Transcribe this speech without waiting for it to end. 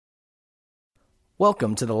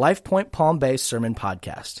Welcome to the LifePoint Palm Bay Sermon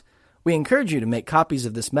Podcast. We encourage you to make copies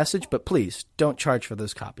of this message, but please don't charge for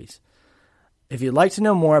those copies. If you'd like to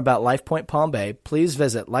know more about LifePoint Palm Bay, please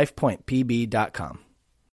visit lifepointpb.com.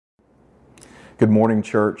 Good morning,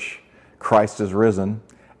 church. Christ is risen.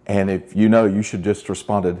 And if you know, you should just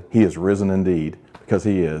responded, He is risen indeed, because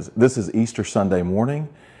He is. This is Easter Sunday morning.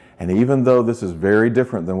 And even though this is very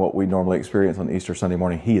different than what we normally experience on Easter Sunday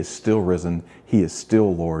morning, He is still risen. He is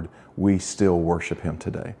still Lord. We still worship Him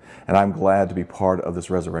today. And I'm glad to be part of this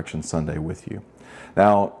Resurrection Sunday with you.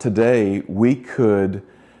 Now, today we could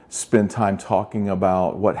spend time talking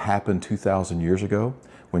about what happened 2,000 years ago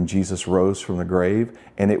when Jesus rose from the grave,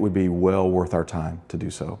 and it would be well worth our time to do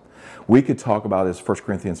so. We could talk about, as 1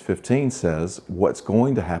 Corinthians 15 says, what's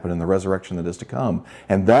going to happen in the resurrection that is to come,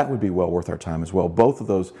 and that would be well worth our time as well. Both of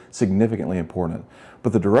those significantly important.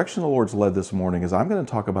 But the direction the Lord's led this morning is I'm going to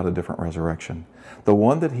talk about a different resurrection, the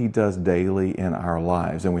one that He does daily in our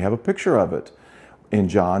lives, and we have a picture of it in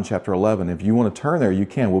John chapter 11. If you want to turn there, you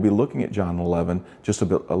can. We'll be looking at John 11 just a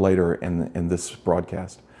bit later in this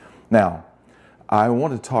broadcast. Now, I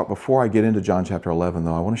want to talk, before I get into John chapter 11,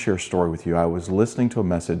 though, I want to share a story with you. I was listening to a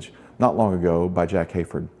message not long ago by Jack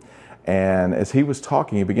Hayford. And as he was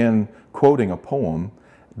talking, he began quoting a poem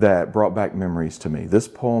that brought back memories to me. This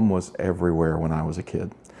poem was everywhere when I was a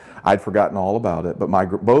kid. I'd forgotten all about it, but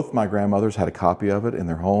both my grandmothers had a copy of it in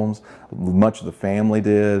their homes. Much of the family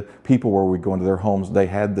did. People where we go into their homes, they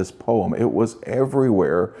had this poem. It was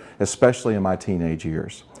everywhere, especially in my teenage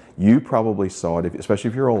years. You probably saw it, especially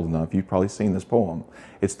if you're old enough, you've probably seen this poem.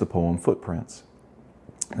 It's the poem Footprints.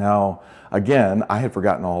 Now, again, I had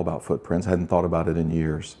forgotten all about footprints, hadn't thought about it in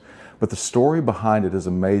years. But the story behind it is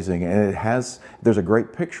amazing, and there's a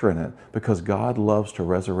great picture in it, because God loves to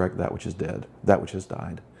resurrect that which is dead, that which has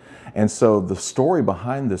died. And so the story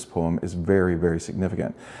behind this poem is very, very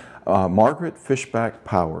significant. Margaret Fishback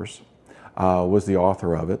Powers was the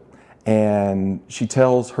author of it. And she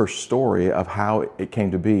tells her story of how it came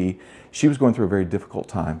to be. She was going through a very difficult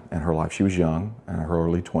time in her life. She was young, in her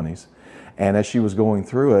early 20s. And as she was going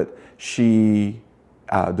through it, she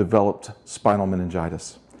developed spinal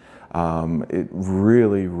meningitis. It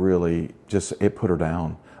really, really it put her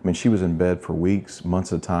down. I mean, she was in bed for weeks,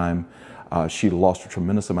 months at a time. She lost a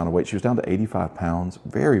tremendous amount of weight. She was down to 85 pounds,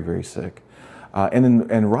 very, very sick.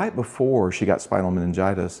 And right before she got spinal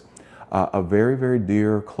meningitis, a very, very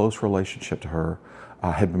dear, close relationship to her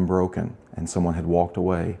had been broken, and someone had walked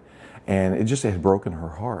away, and it had broken her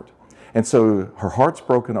heart. And so her heart's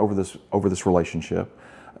broken over this relationship.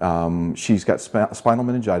 She's got spinal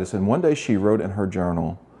meningitis, and one day she wrote in her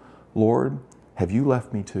journal, "Lord, have you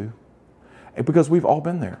left me too?" Because we've all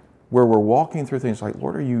been there, where we're walking through things like,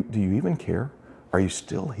 "Lord, do you even care? Are you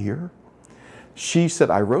still here?" She said,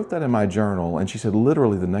 "I wrote that in my journal," and she said,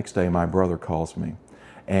 literally the next day, my brother calls me.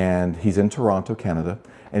 And he's in Toronto, Canada.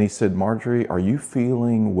 And he said, "Marjorie, are you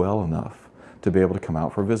feeling well enough to be able to come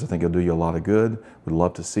out for a visit? I think it'll do you a lot of good. We'd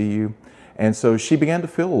love to see you." And so she began to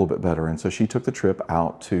feel a little bit better. And so she took the trip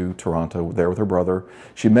out to Toronto there with her brother.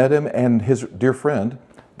 She met him and his dear friend,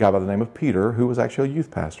 a guy by the name of Peter, who was actually a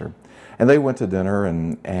youth pastor. And they went to dinner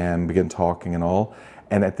and began talking and all.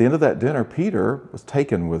 And at the end of that dinner, Peter was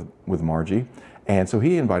taken with Margie. And so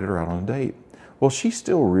he invited her out on a date. Well, she's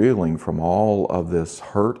still reeling from all of this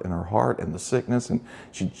hurt in her heart and the sickness, and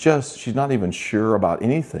she's not even sure about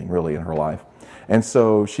anything really in her life. And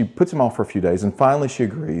so she puts him off for a few days, and finally she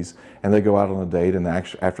agrees, and they go out on a date, and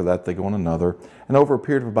after that they go on another. And over a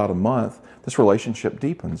period of about a month, this relationship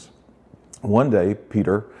deepens. One day,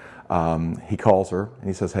 Peter, he calls her, and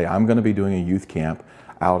he says, "Hey, I'm going to be doing a youth camp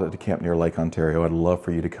out at a camp near Lake Ontario. I'd love for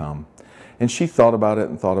you to come." And she thought about it,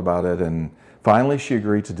 and finally, she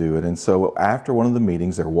agreed to do it. And so after one of the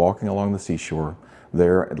meetings, they're walking along the seashore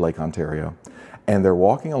there at Lake Ontario. And they're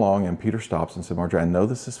walking along, and Peter stops and said, "Marjorie, I know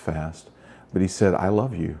this is fast," but he said, "I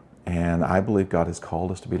love you, and I believe God has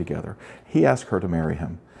called us to be together." He asked her to marry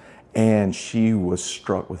him. And she was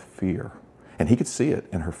struck with fear. And he could see it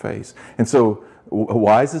in her face. And so,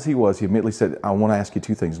 wise as he was, he immediately said, "I want to ask you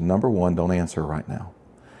two things. Number one, don't answer right now.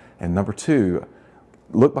 And number two,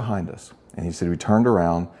 look behind us." And he said we turned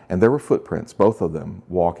around, and there were footprints, both of them,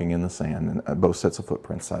 walking in the sand, and both sets of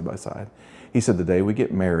footprints side by side. He said the day we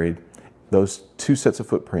get married, those two sets of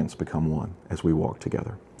footprints become one as we walk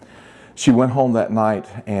together. She went home that night,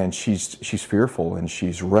 and she's fearful, and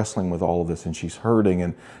she's wrestling with all of this, and she's hurting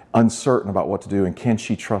and uncertain about what to do, and can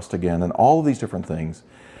she trust again, and all of these different things.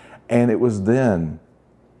 And it was then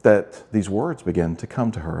that these words began to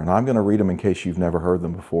come to her, and I'm going to read them in case you've never heard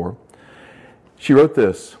them before. She wrote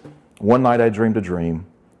this: "One night I dreamed a dream.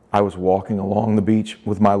 I was walking along the beach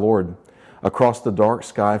with my Lord. Across the dark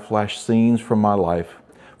sky flashed scenes from my life.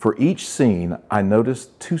 For each scene, I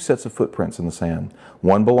noticed two sets of footprints in the sand,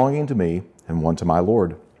 one belonging to me and one to my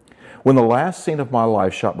Lord. When the last scene of my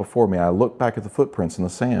life shot before me, I looked back at the footprints in the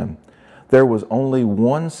sand. There was only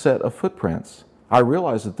one set of footprints. I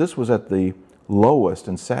realized that this was at the lowest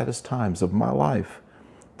and saddest times of my life.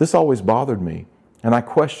 This always bothered me, and I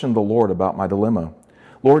questioned the Lord about my dilemma.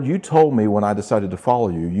 Lord, you told me when I decided to follow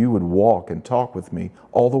you, you would walk and talk with me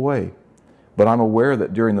all the way. But I'm aware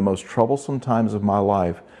that during the most troublesome times of my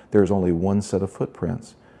life, there's only one set of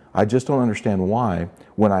footprints. I just don't understand why,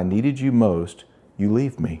 when I needed you most, you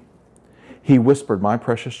leave me. He whispered, my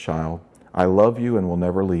precious child, I love you and will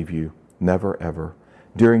never leave you, never ever.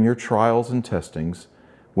 During your trials and testings,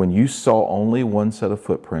 when you saw only one set of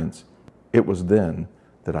footprints, it was then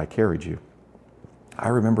that I carried you. I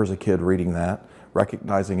remember as a kid reading that,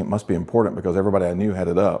 recognizing it must be important because everybody I knew had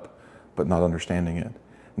it up, but not understanding it.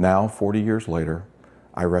 Now, 40 years later,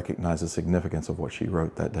 I recognize the significance of what she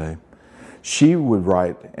wrote that day. She would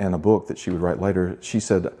write in a book that she would write later, she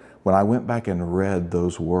said, when I went back and read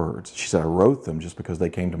those words, she said, I wrote them just because they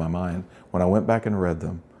came to my mind. When I went back and read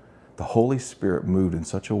them, the Holy Spirit moved in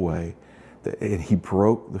such a way that He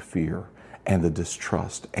broke the fear and the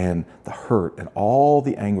distrust and the hurt and all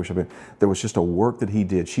the anguish of it. There was just a work that He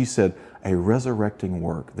did. She said, a resurrecting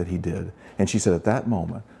work that He did. And she said, at that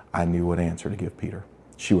moment, I knew what answer to give Peter.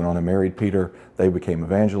 She went on and married Peter. They became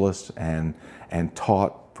evangelists and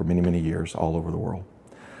taught for many, many years all over the world.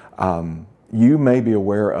 You may be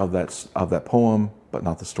aware of that poem, but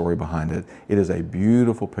not the story behind it. It is a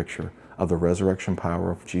beautiful picture of the resurrection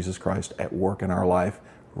power of Jesus Christ at work in our life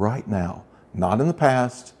right now. Not in the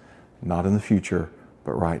past, not in the future,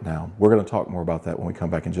 but right now. We're going to talk more about that when we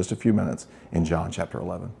come back in just a few minutes in John chapter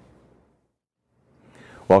 11.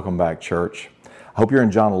 Welcome back, church. I hope you're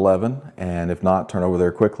in John 11, and if not, turn over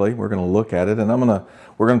there quickly. We're going to look at it, and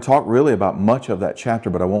we're going to talk really about much of that chapter,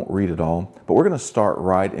 but I won't read it all. But we're going to start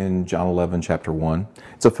right in John 11, chapter 1.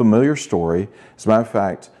 It's a familiar story. As a matter of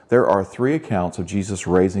fact, there are 3 accounts of Jesus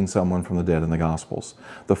raising someone from the dead in the Gospels.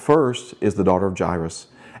 The first is the daughter of Jairus,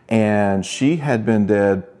 and she had been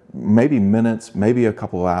dead maybe minutes, maybe a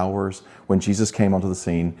couple of hours when Jesus came onto the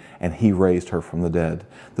scene and He raised her from the dead.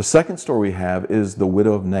 The second story we have is the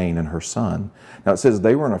widow of Nain and her son. Now it says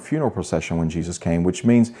they were in a funeral procession when Jesus came, which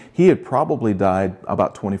means he had probably died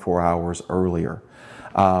about 24 hours earlier.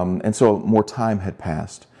 And so more time had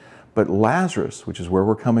passed. But Lazarus, which is where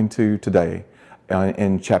we're coming to today,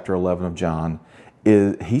 in chapter 11 of John,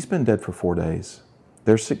 he's been dead for 4 days.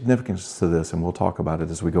 There's significance to this, and we'll talk about it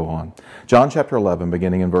as we go on. John chapter 11,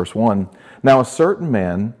 beginning in verse 1. Now a certain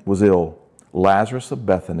man was ill, Lazarus of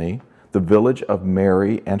Bethany, the village of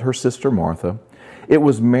Mary and her sister Martha. It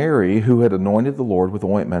was Mary who had anointed the Lord with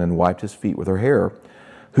ointment and wiped His feet with her hair,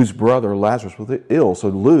 whose brother Lazarus was ill. So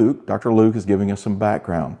Dr. Luke is giving us some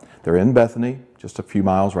background. They're in Bethany, just a few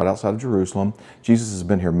miles right outside of Jerusalem. Jesus has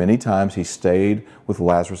been here many times. He stayed with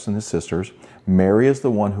Lazarus and his sisters. Mary is the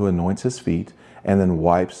one who anoints his feet and then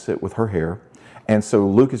wipes it with her hair. And so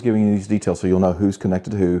Luke is giving you these details so you'll know who's connected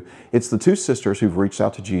to who. It's the 2 sisters who've reached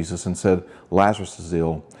out to Jesus and said, Lazarus is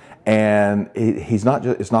ill. And it's not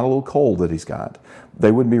a little cold that he's got.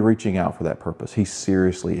 They wouldn't be reaching out for that purpose. He's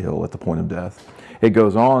seriously ill at the point of death. It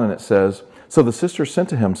goes on and it says, so the sisters sent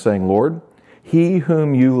to Him saying, Lord, he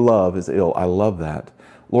whom you love is ill. I love that.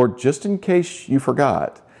 Lord, just in case you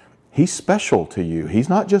forgot, He's special to you. He's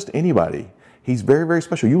not just anybody. He's very, very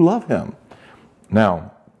special. You love Him.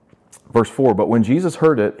 Now, verse 4, but when Jesus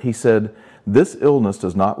heard it, He said, this illness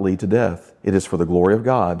does not lead to death. It is for the glory of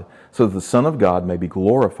God, so that the Son of God may be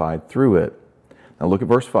glorified through it. Now look at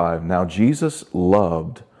verse 5. Now Jesus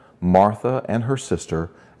loved Martha and her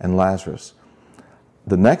sister and Lazarus.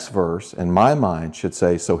 The next verse, in my mind, should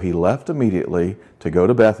say, so He left immediately to go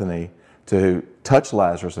to Bethany to touch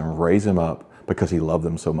Lazarus and raise him up because He loved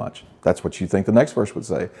them so much. That's what you think the next verse would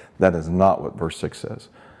say. That is not what verse 6 says.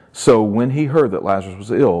 So when He heard that Lazarus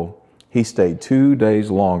was ill, He stayed 2 days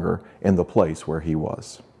longer in the place where he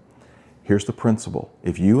was. Here's the principle.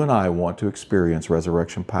 If you and I want to experience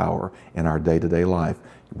resurrection power in our day-to-day life,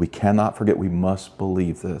 we cannot forget, we must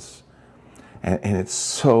believe this. And it's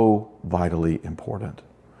so vitally important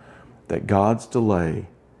that God's delay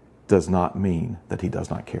does not mean that He does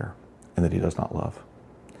not care and that He does not love.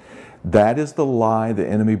 That is the lie the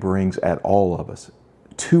enemy brings at all of us,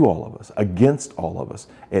 to all of us, against all of us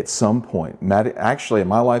at some point. Actually, in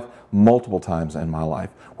my life, multiple times in my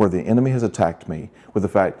life, where the enemy has attacked me with the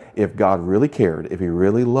fact, if God really cared, if He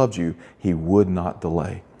really loved you, He would not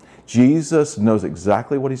delay. Jesus knows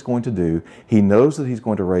exactly what he's going to do. He knows that he's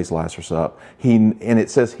going to raise Lazarus up. And it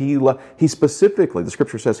says he specifically, the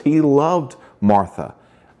scripture says, he loved Martha.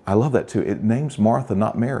 I love that too. It names Martha,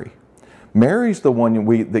 not Mary. Mary's the one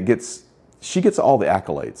that gets all the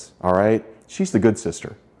accolades, all right? She's the good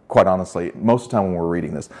sister, quite honestly, most of the time when we're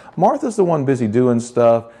reading this. Martha's the one busy doing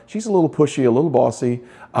stuff. She's a little pushy, a little bossy.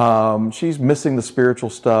 She's missing the spiritual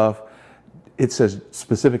stuff. It says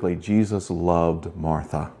specifically, Jesus loved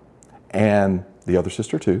Martha and the other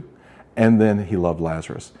sister too. And then he loved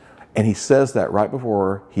Lazarus. And he says that right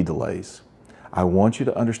before he delays. I want you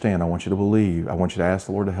to understand, I want you to believe, I want you to ask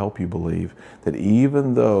the Lord to help you believe that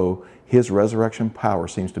even though his resurrection power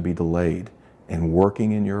seems to be delayed and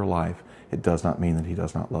working in your life, it does not mean that he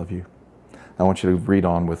does not love you. I want you to read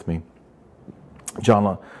on with me.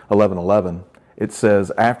 John 11:11, it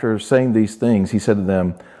says, after saying these things, he said to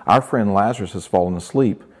them, our friend Lazarus has fallen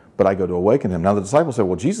asleep, but I go to awaken him. Now the disciples said,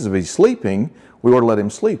 well, Jesus, if he's sleeping, we ought to let him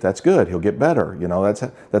sleep. That's good. He'll get better.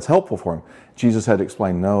 That's helpful for him. Jesus had to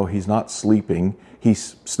explain, no, he's not sleeping.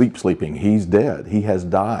 He's sleeping. He's dead. He has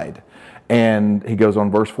died. And he goes on,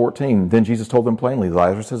 verse 14, then Jesus told them plainly,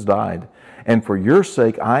 Lazarus has died. And for your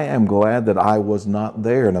sake, I am glad that I was not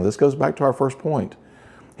there. Now this goes back to our first point.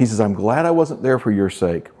 He says, I'm glad I wasn't there for your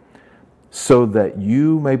sake, so that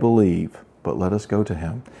you may believe. But let us go to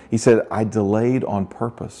him. He said, I delayed on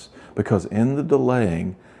purpose, because in the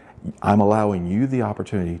delaying, I'm allowing you the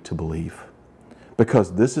opportunity to believe.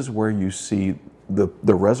 Because this is where you see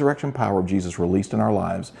the resurrection power of Jesus released in our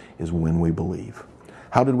lives, is when we believe.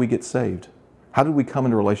 How did we get saved? How did we come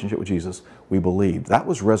into a relationship with Jesus? We believed. That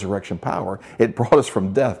was resurrection power. It brought us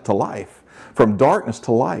from death to life, from darkness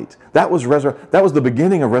to light. That was the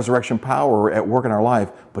beginning of resurrection power at work in our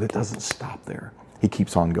life, but it doesn't stop there. He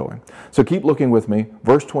keeps on going. So keep looking with me.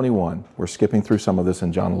 Verse 21. We're skipping through some of this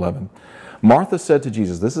in John 11. Martha said to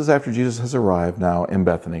Jesus, this is after Jesus has arrived now in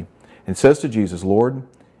Bethany, and says to Jesus, Lord,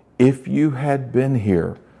 if you had been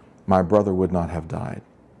here, my brother would not have died.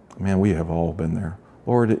 Man, we have all been there.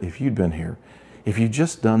 Lord, if you'd been here, if you'd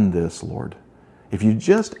just done this, Lord, if you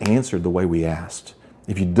just answered the way we asked,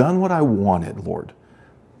 if you'd done what I wanted, Lord,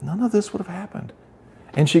 none of this would have happened.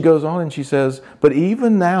 And she goes on and she says, but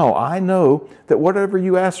even now I know that whatever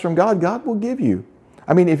you ask from God, God will give you.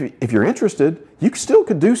 I mean, if you're interested, you still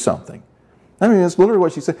could do something. I mean, that's literally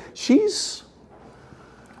what she said. She's,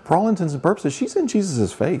 for all intents and purposes, she's in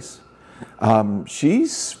Jesus' face.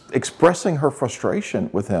 She's expressing her frustration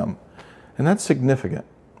with him. And that's significant.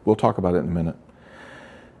 We'll talk about it in a minute.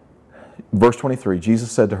 Verse 23,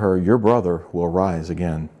 Jesus said to her, your brother will rise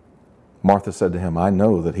again. Martha said to him, I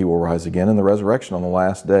know that he will rise again in the resurrection on the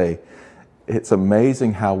last day. It's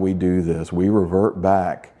amazing how we do this. We revert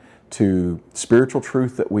back to spiritual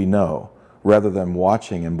truth that we know, rather than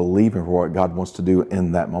watching and believing for what God wants to do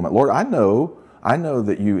in that moment. Lord, I know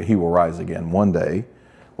that he will rise again one day.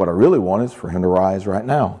 What I really want is for him to rise right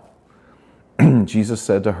now. Jesus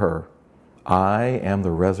said to her, I am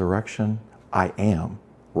the resurrection. I am.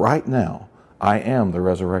 Right now, I am the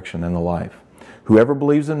resurrection and the life. Whoever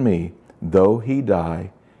believes in me, though he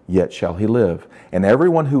die, yet shall he live. And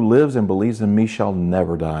everyone who lives and believes in me shall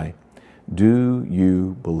never die. Do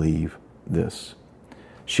you believe this?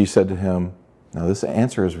 She said to him, now this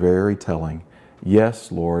answer is very telling. Yes,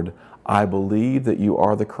 Lord, I believe that you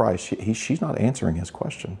are the Christ. She's not answering his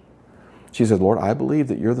question. She said, Lord, I believe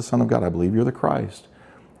that you're the Son of God. I believe you're the Christ.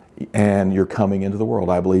 And you're coming into the world.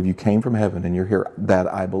 I believe you came from heaven and you're here.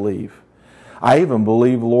 That I believe. I even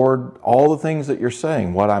believe, Lord, all the things that you're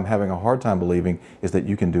saying. What I'm having a hard time believing is that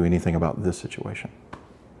you can do anything about this situation.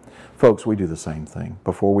 Folks, we do the same thing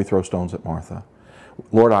before we throw stones at Martha.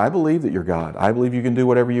 Lord, I believe that you're God. I believe you can do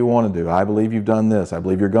whatever you want to do. I believe you've done this. I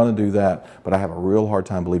believe you're going to do that. But I have a real hard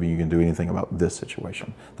time believing you can do anything about this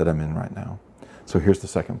situation that I'm in right now. So here's the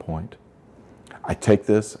second point. I take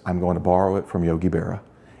this. I'm going to borrow it from Yogi Berra.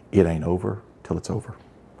 It ain't over till it's over.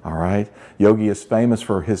 All right? Yogi is famous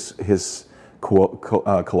for his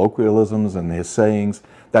colloquialisms and his sayings.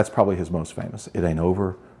 That's probably his most famous. It ain't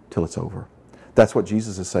over till it's over. That's what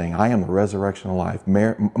Jesus is saying. I am the resurrection of life.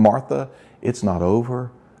 Martha, it's not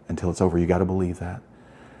over until it's over. You got to believe that.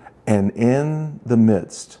 And in the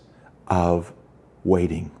midst of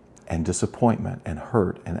waiting and disappointment and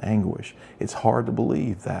hurt and anguish, it's hard to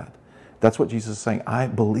believe that. That's what Jesus is saying. I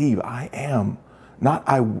believe I am.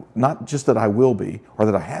 Not just that I will be or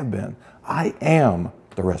that I have been. I am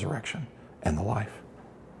the resurrection and the life.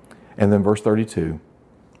 And then verse 32,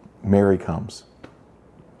 Mary comes.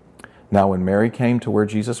 Now when Mary came to where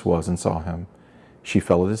Jesus was and saw him, she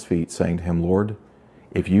fell at his feet, saying to him, Lord,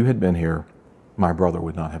 if you had been here, my brother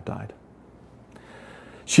would not have died.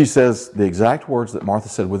 She says the exact words that Martha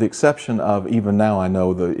said, with the exception of, even now I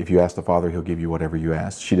know that if you ask the Father, He'll give you whatever you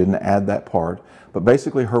ask. She didn't add that part, but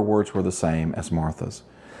basically her words were the same as Martha's.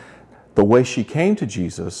 The way she came to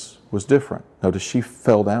Jesus was different. Notice she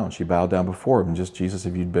fell down. She bowed down before Him. Just, Jesus,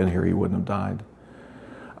 if you'd been here, He wouldn't have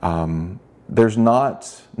died. There's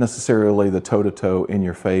not necessarily the toe-to-toe,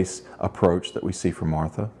 in-your-face approach that we see from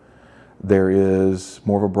Martha. There is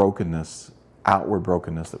more of a brokenness, outward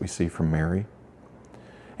brokenness that we see from Mary.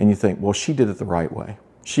 And you think, well, she did it the right way.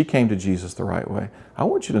 She came to Jesus the right way. I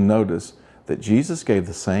want you to notice that Jesus gave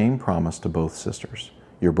the same promise to both sisters.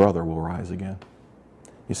 Your brother will rise again.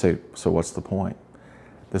 You say, so what's the point?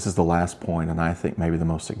 This is the last point, and I think maybe the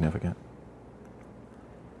most significant.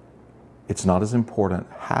 It's not as important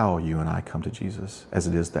how you and I come to Jesus as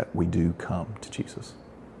it is that we do come to Jesus.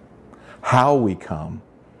 How we come,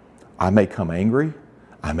 I may come angry,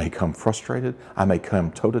 I may come frustrated, I may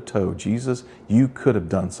come toe-to-toe. Jesus, you could have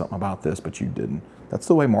done something about this, but you didn't. That's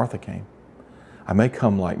the way Martha came. I may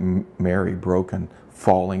come like Mary, broken,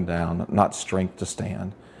 falling down, not strength to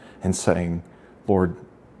stand, and saying, Lord,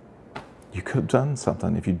 you could have done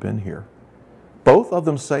something if you'd been here. Both of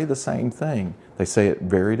them say the same thing. They say it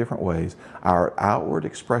very different ways. Our outward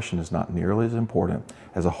expression is not nearly as important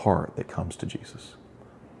as a heart that comes to Jesus.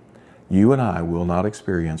 You and I will not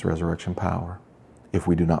experience resurrection power if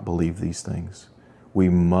we do not believe these things. We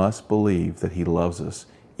must believe that He loves us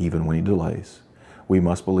even when He delays. We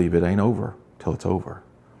must believe it ain't over till it's over.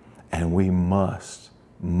 And we must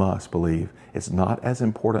believe it's not as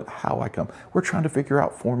important how I come. We're trying to figure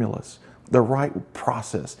out formulas, the right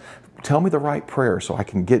process. Tell me the right prayer so I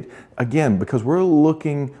can get, again, because we're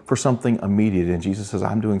looking for something immediate, and Jesus says,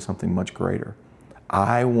 I'm doing something much greater.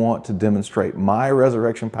 I want to demonstrate my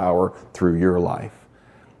resurrection power through your life,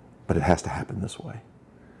 but it has to happen this way.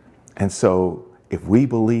 And so if we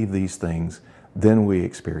believe these things, then we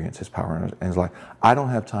experience His power in His life. I don't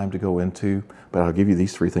have time to go into, but I'll give you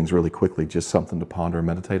these 3 things really quickly, just something to ponder and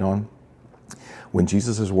meditate on. When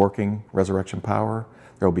Jesus is working resurrection power,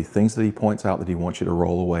 there will be things that He points out that He wants you to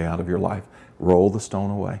roll away out of your life. Roll the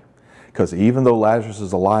stone away. Because even though Lazarus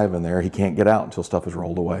is alive in there, he can't get out until stuff is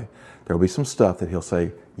rolled away. There will be some stuff that He'll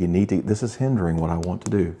say, this is hindering what I want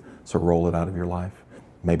to do. So roll it out of your life.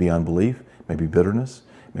 Maybe unbelief, maybe bitterness,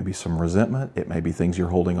 maybe some resentment. It may be things you're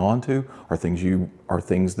holding on to, or things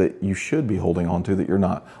that you should be holding on to that you're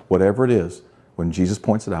not. Whatever it is, when Jesus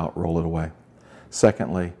points it out, roll it away.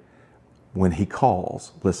 Secondly, when He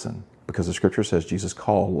calls, listen, because the Scripture says Jesus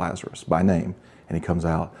called Lazarus by name, and he comes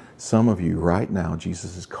out. Some of you right now,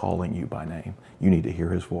 Jesus is calling you by name. You need to hear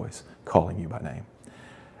His voice calling you by name.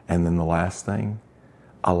 And then the last thing,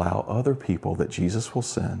 allow other people that Jesus will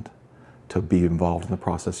send to be involved in the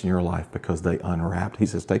process in your life because they unwrapped. He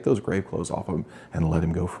says, take those grave clothes off of him and let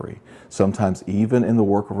him go free. Sometimes even in the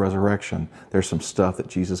work of resurrection, there's some stuff that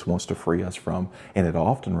Jesus wants to free us from, and it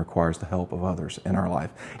often requires the help of others in our life.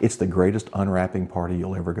 It's the greatest unwrapping party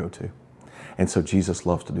you'll ever go to. And so Jesus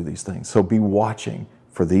loves to do these things. So be watching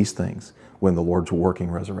for these things when the Lord's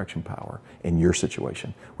working resurrection power in your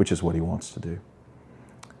situation, which is what He wants to do.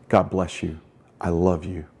 God bless you. I love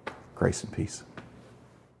you. Grace and peace.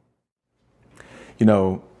 You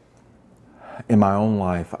know, in my own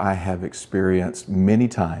life, I have experienced many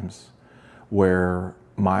times where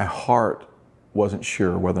my heart wasn't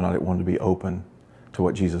sure whether or not it wanted to be open to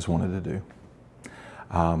what Jesus wanted to do.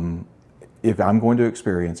 If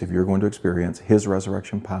you're going to experience His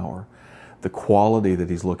resurrection power, the quality that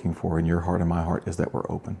He's looking for in your heart and my heart is that we're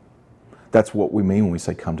open. That's what we mean when we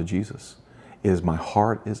say come to Jesus, is my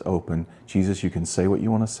heart is open. Jesus, you can say what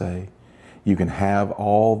you want to say. You can have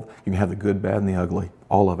the good, bad, and the ugly,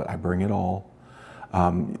 all of it. I bring it all.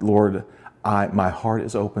 Lord, my heart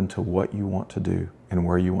is open to what you want to do and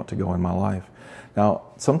where you want to go in my life. Now,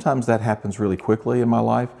 sometimes that happens really quickly in my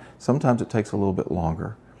life. Sometimes it takes a little bit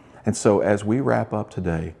longer. And so as we wrap up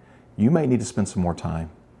today, you may need to spend some more time.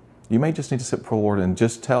 You may just need to sit before the Lord and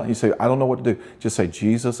just you say, I don't know what to do. Just say,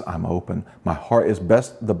 Jesus, I'm open. My heart is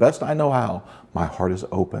the best I know how. My heart is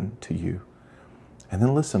open to you. And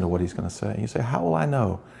then listen to what He's going to say. You say, how will I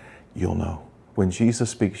know? You'll know. When Jesus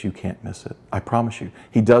speaks, you can't miss it. I promise you.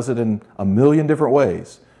 He does it in a million different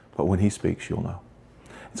ways, but when He speaks, you'll know.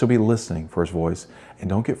 And so be listening for His voice, and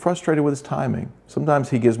don't get frustrated with His timing.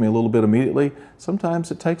 Sometimes He gives me a little bit immediately. Sometimes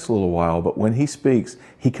it takes a little while, but when He speaks,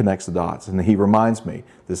 He connects the dots, and He reminds me,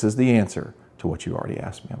 this is the answer to what you already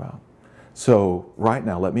asked me about. So right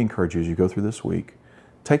now, let me encourage you as you go through this week,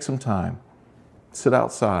 take some time, sit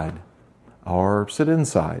outside, or sit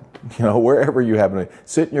inside, wherever you happen to.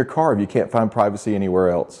 Sit in your car if you can't find privacy anywhere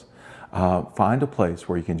else. Find a place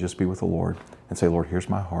where you can just be with the Lord and say, Lord, here's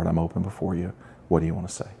my heart. I'm open before you. What do you want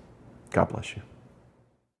to say? God bless you.